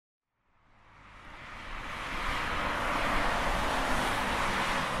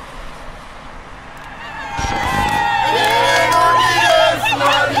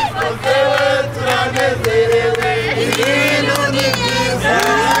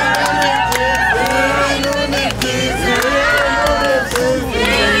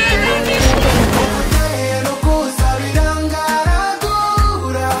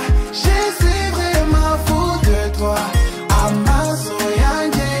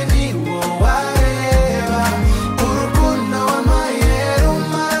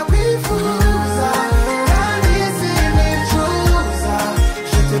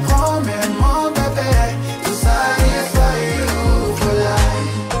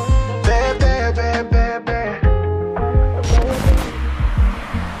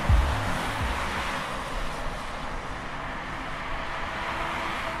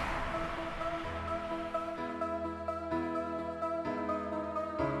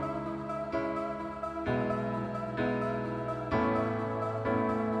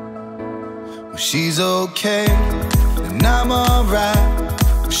She's okay, and I'm alright.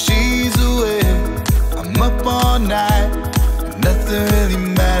 She's away, I'm up all night, and nothing really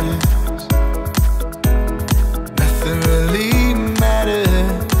matters. Nothing really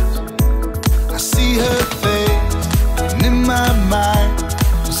matters. I see her face, and in my mind,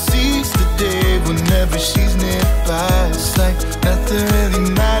 she sees the day whenever she's nearby. It's like nothing really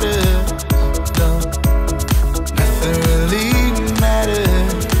matters. No, nothing really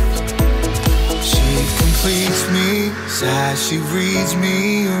matters. She completes me, sighs, she reads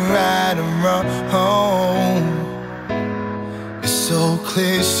me right and wrong. It's so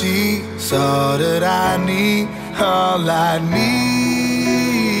clear she's all that I need, all I need.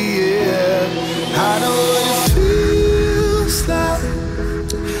 Yeah. I know what it feels like.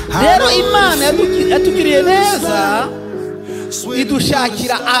 Rero Imana yatugiriye neza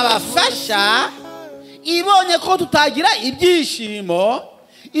idushakira abafasha, ibonye ko tutagira ibyishimo,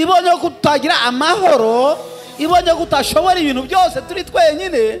 ibonye ko tutagira amahoro, ibonye ko tutashobora ibintu byose turi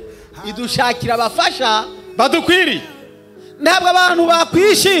twenyine, idushakira abafasha badukwiriye. Ntabwo abantu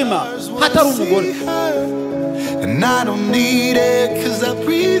bakwishima hatari umugore. And I don't need it 'cause I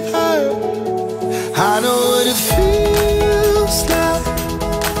breathe her. I know what it feels like.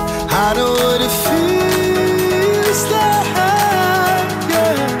 I know what it feels like.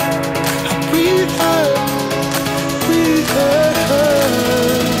 Yeah, I breathe her, breathe her.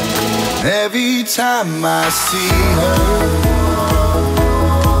 Every time I see her,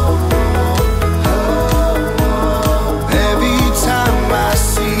 every time I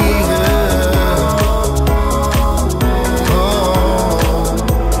see her, oh.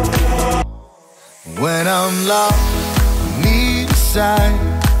 When I'm lost, need a sign.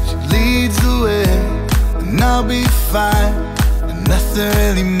 She leads the way, and I'll be fine, and nothing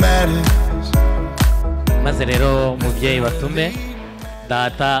really matters. Maze rero muvyeyi batume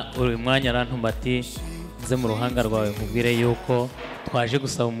data uri mwanya arantuma ati nze mu ruhanga rwawe nkubwire yuko twaje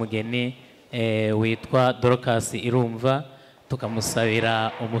gusaba umugeni witwa Dorcas irumva,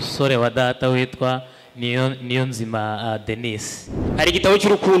 tukamusabira umusore wa data witwa Niyonzima Denis. Hari igitabo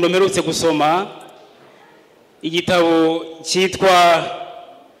cy'urukundo mperutse gusoma, igitabo cyitwa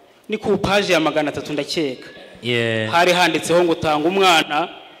ni ku page ya 300 ndakeka. Hari handitseho ngo tanga umwana,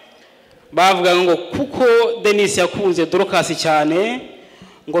 bavuga ngo kuko Denis yakunze Dorcas cyane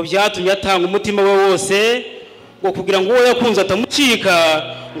ngo byatumye atanga umutima we wose ngo kugira ngo uwo yakunze atamucika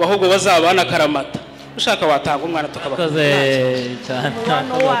ngo ahubwo bazabana karamata. Ushaka watanga umwana tukabakoze cyane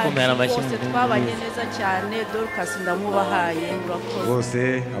bakomera amashyi twabanye neza cyane. Dorcas ndamubahaye murakoze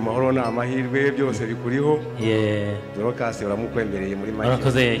bose, amahoro na amahirwe byose bikuriho. Dorcas uramukwemereye muri make.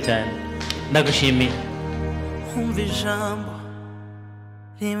 Murakoze cyane, ndagushimiye. Umva ijambo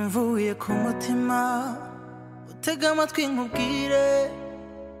rimvuye ku mutima, utega amatwi nkubwire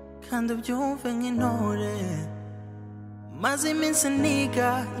kandi ubyumve nk'intore. Maze iminsi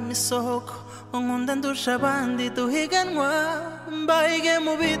niga imisohoko, unkunda ndusha abandi duhiganwa, mbahige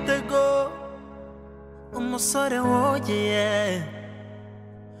mu bitego umusore wogeye,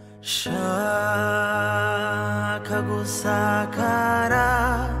 shaka gusakara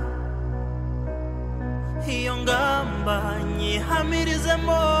iyo ngamba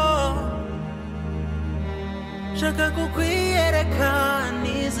nyihamirizemo, shaka kukwiyereka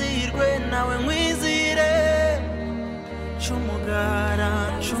nizihirwe nawe nkwizire. Chumugara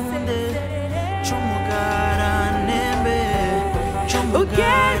chunde, chumugara nembe,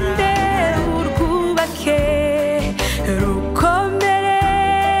 chumugara urkubake rukomere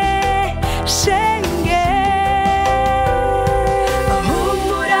shenge.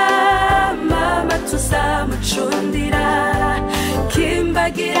 Humura mama tuzamucundira,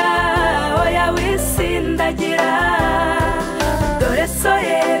 kimbagira oya wisindagira, dore so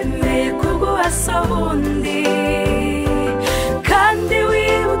yemeye kuguha so bundi, kandi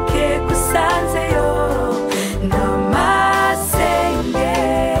wibuke kusanzeyo n'amasenge.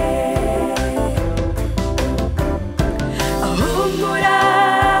 Humura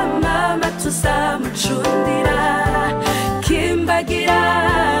mama tuzamucundira, kimbagira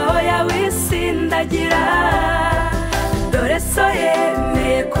oya wisindagira, dore so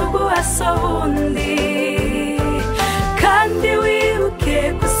yemeye kuguha so bundi, kandi wibuke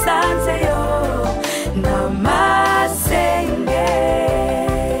kusanzeyo n'amasenge.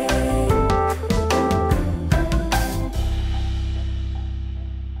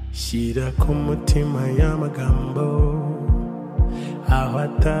 Shira ku mutima y'amagambo aho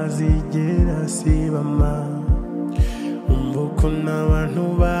atazigera sibama, umva ukuntu abantu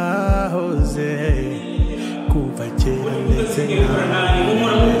bahoze kuva kera ndetse na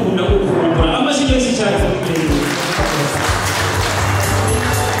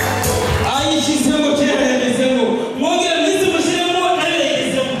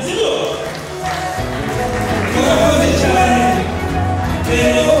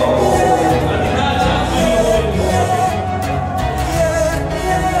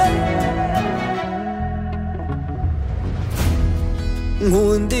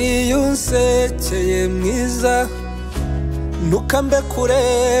mwiza nukambe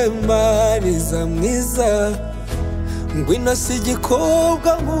kurembariza mwiza ngwino si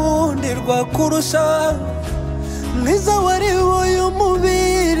igikobwa nkundirwa kurusha mwiza wari uyu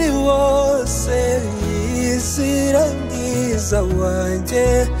mubiri wose yizira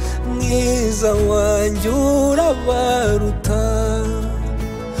mwiza wanjye urabaruta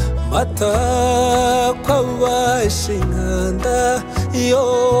mata kwabasha inkanda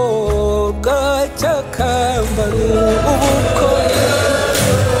yoga cyakambara ubukore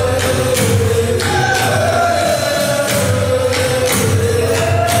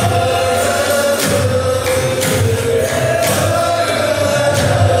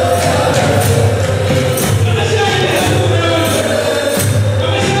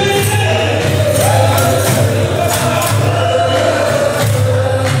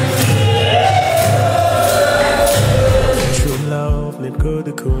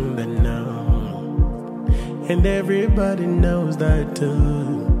And everybody knows that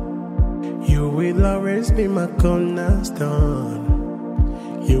too. You will always be my cornerstone.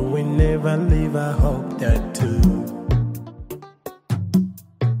 You will never leave, I hope that too.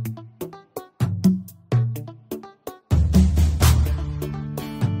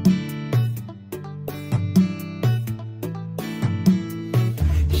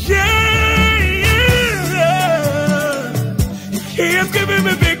 He has given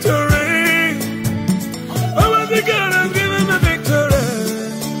me victory. Oh, my God has given me victory.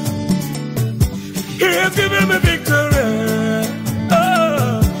 He has given me victory.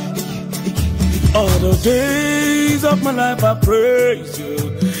 Oh. All the days of my life I praise you.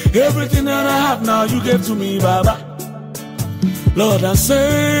 Everything that I have now you gave to me, Baba. Lord, I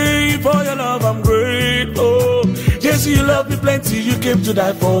say for your love I'm grateful. Yes, you love me plenty, you came to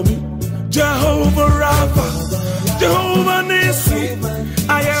die for me. Jehovah Rapha, Jehovah Nissi,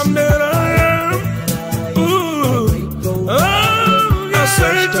 I am that I am. Ooh. Oh, I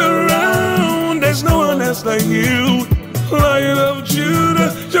searched around, there's no one else like you. Lion of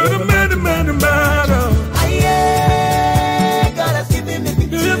Judah, you're the man. God has given me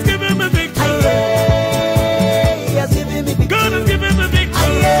victory. He has given me victory. He has given me victory. God has given me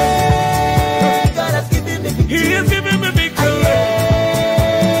victory. God has given me victory. He has given me victory.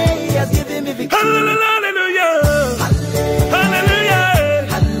 He has given me victory. Hallelujah. Hallelujah. Hallelujah.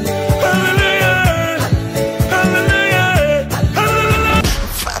 Hallelujah.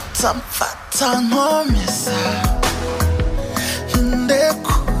 Fata nkomeza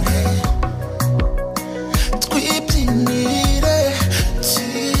ndekure twibyinire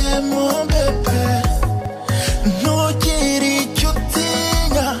kiyemo bebe ntugire icyo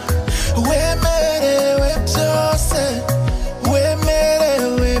utinya wemerewe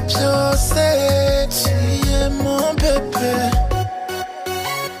byose kiyemo bebe.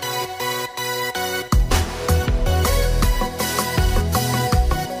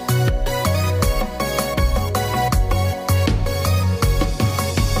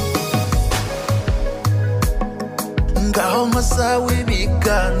 Ngaho masa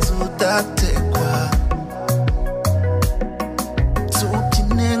w'ibiganza udategwa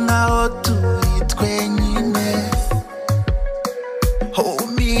tubyine nkaho turi twenyine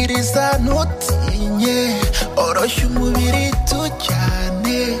humiriza ntutinye oroshya umubiri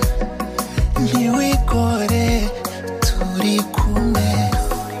tujyane ntiwigore turi kumwe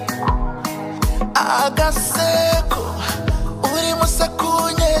agaseko urimo se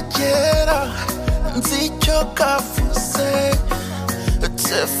kunyegera nzi icyo kavuze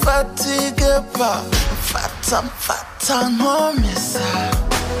te fatigue pas fata nkomeza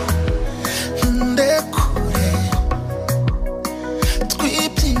ndekure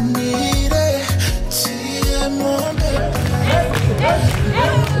twibyinire kiyemo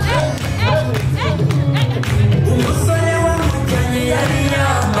umusore wamujyanye yari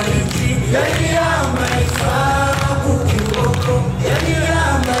yambaye iki yari yambaye isaha ku kuboko yari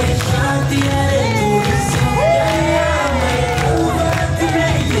yambaye ishati yarenze yari yambaye karuvati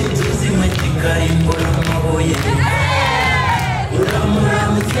y'igituzi inkweto imbona amabuye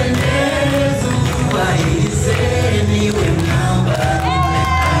uramuramutse neza umwubahirize niwe mwambaro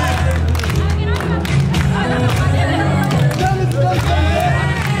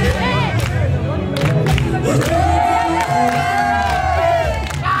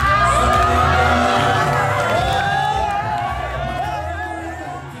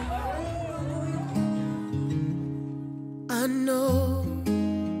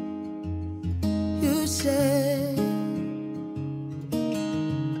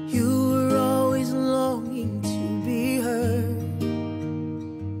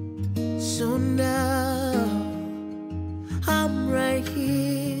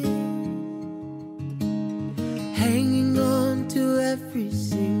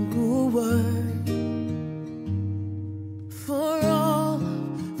single word. For all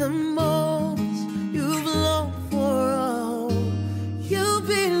the moments you've longed for, all you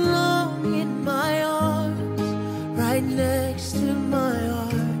belong in my arms, right next to my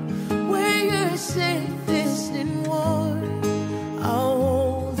heart, where you're safest and warm. I'll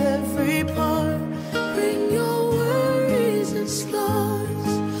hold every part. Bring your worries and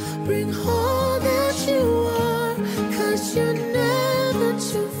scars. Bring all that you are, 'cause you're never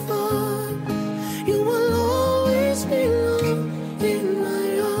too far. You will always belong in my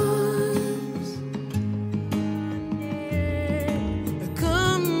arms.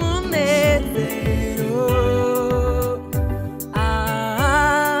 Como un deseo,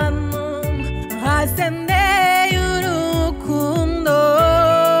 amo, ascender urukundo,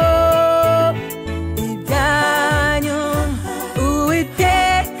 ibyanyu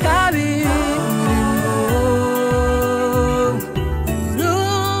Uwiteka birimo,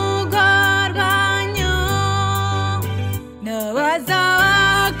 urugo rwanyu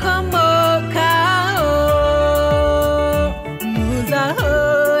n'abazabakomokaho,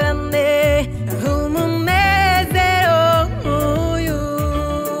 muzahorane umunezero nk'uyu.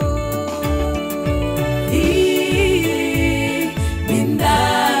 Iyi ni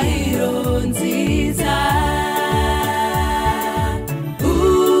indahiro nziza,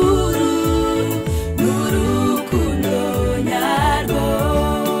 uru ni urukundo nyarwo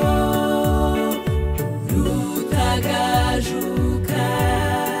rutagajuka,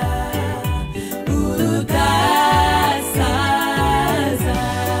 urudasaza.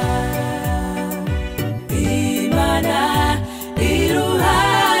 Imana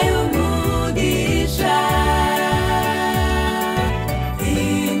iruhaye umugisha,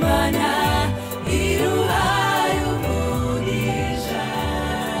 Imana iruhaye umugisha.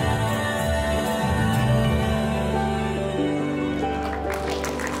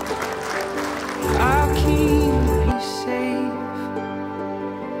 I'll keep you safe.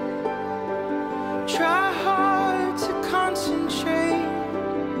 Try hard to concentrate.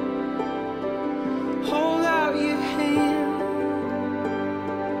 Hold out your hand.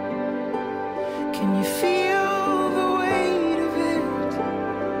 Can you feel the weight of it?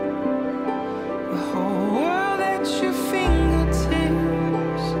 The whole world at your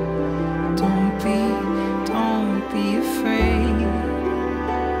fingertips. Don't be afraid.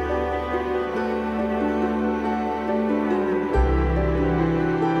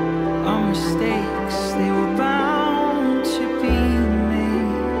 Our mistakes, they were bound to be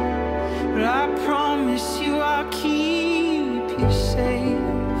made, but I promise you I'll keep you safe.